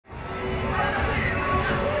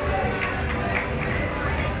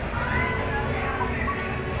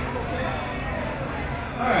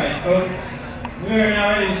folks. We are now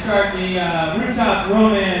ready to start the Rooftop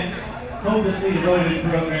Romance Hopelessly Devoted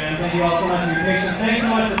program. Thank you all so much for your patience. Thanks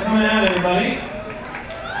so much for coming out, everybody.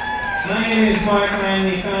 My name is Mark. I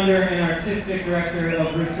am the founder and artistic director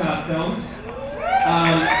of Rooftop Films.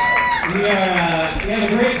 We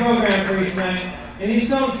have a great program for you tonight. In these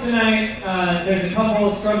films tonight, there's a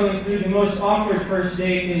couple struggling through the most awkward first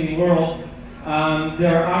date in the world.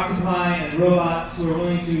 There are octopi and robots who are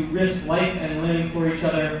willing to risk life and limb for each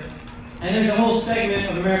other. And there's a whole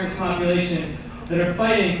segment of America's population that are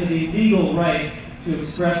fighting for the legal right to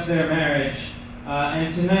express their marriage.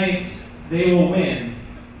 And tonight, they will win.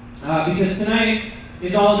 Because tonight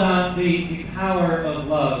is all about the power of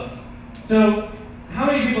love. So, how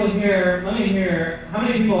many people here, let me hear, how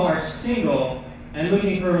many people are single and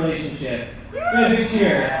looking for a relationship? Give a big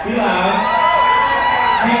cheer. Be loud.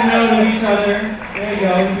 Take note of each other. There you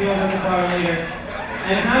go. We'll be over the bar later.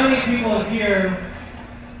 And how many people here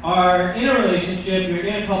are in a relationship, you're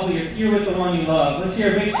in a couple, you're here with the one you love? Let's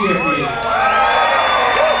hear a big cheer for you.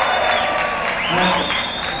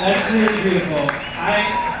 That's really beautiful.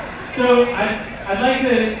 I'd like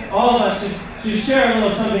to, all of us, to share a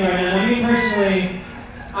little something right now. Me personally,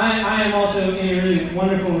 I am also in a really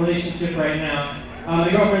wonderful relationship right now. My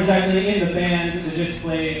girlfriend is actually in the band that just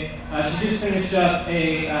played. She just finished up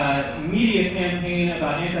a media campaign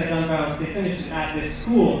about anti-gun violence. They finished it at this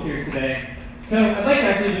school here today. So I'd like to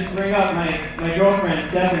actually just bring up my girlfriend,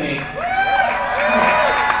 Stephanie.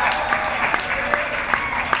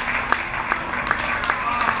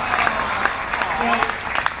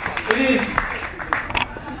 So it is,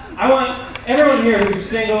 I want everyone here who's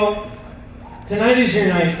single, tonight is your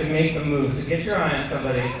night to make the move. So get your eye on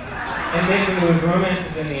somebody and make the move. Romance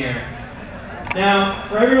is in the air. Now,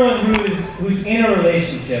 for everyone who's in a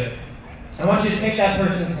relationship, I want you to take that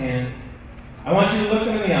person's hand. I want you to look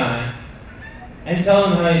them in the eye and tell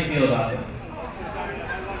them how you feel about them.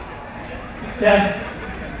 Seth,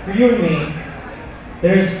 for you and me,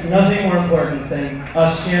 there's nothing more important than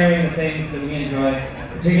us sharing the things that we enjoy,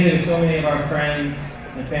 particularly with so many of our friends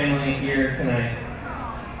and family here tonight.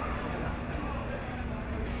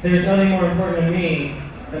 There's nothing more important to me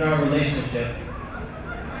than our relationship.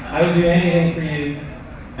 I would do anything for you.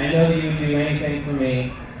 I know that you would do anything for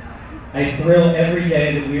me. I thrill every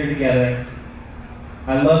day that we are together.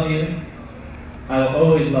 I love you. I will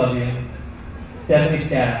always love you. Stephanie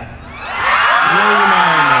Skaff.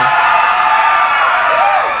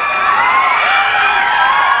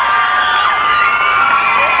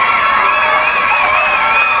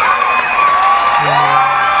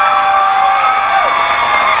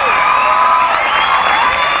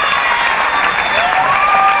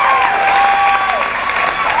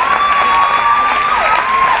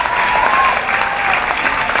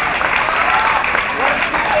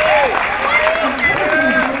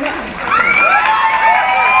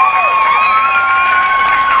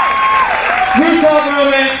 Rooftop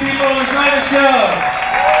Romance, people, enjoy the show.